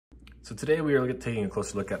So today we are taking a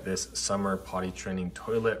closer look at this summer potty training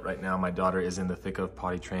toilet. Right now my daughter is in the thick of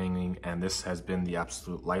potty training and this has been the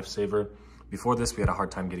absolute lifesaver. Before this we had a hard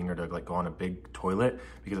time getting her to go on a big toilet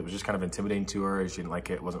because it was just kind of intimidating to her. She didn't like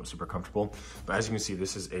it, wasn't super comfortable. But as you can see,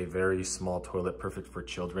 this is a very small toilet, perfect for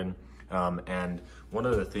children. And one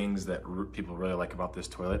of the things that people really like about this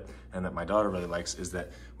toilet and that my daughter really likes is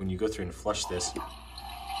that when you go through and flush this,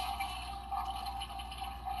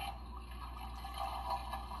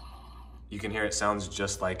 you can hear it sounds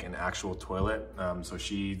just like an actual toilet. So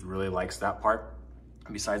she really likes that part.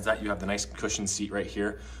 Besides that, you have the nice cushion seat right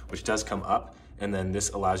here, which does come up. And then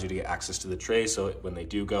this allows you to get access to the tray. So when they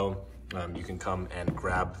do go, you can come and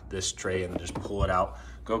grab this tray and just pull it out,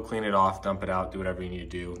 go clean it off, dump it out, do whatever you need to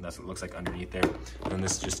do. That's what it looks like underneath there. And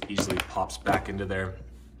this just easily pops back into there.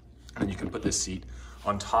 And you can put this seat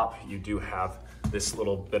on top. You do have this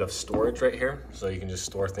little bit of storage right here, so you can just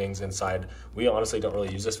store things inside. We honestly don't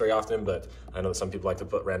really use this very often, but I know that some people like to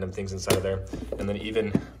put random things inside of there. And then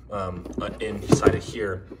even inside of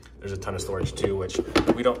here, there's a ton of storage too, which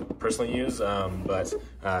we don't personally use, but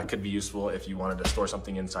could be useful if you wanted to store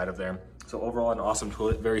something inside of there. So overall, an awesome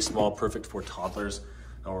toilet, very small, perfect for toddlers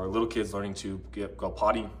or little kids learning to go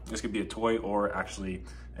potty. This could be a toy or actually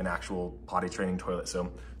an actual potty training toilet.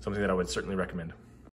 So something that I would certainly recommend.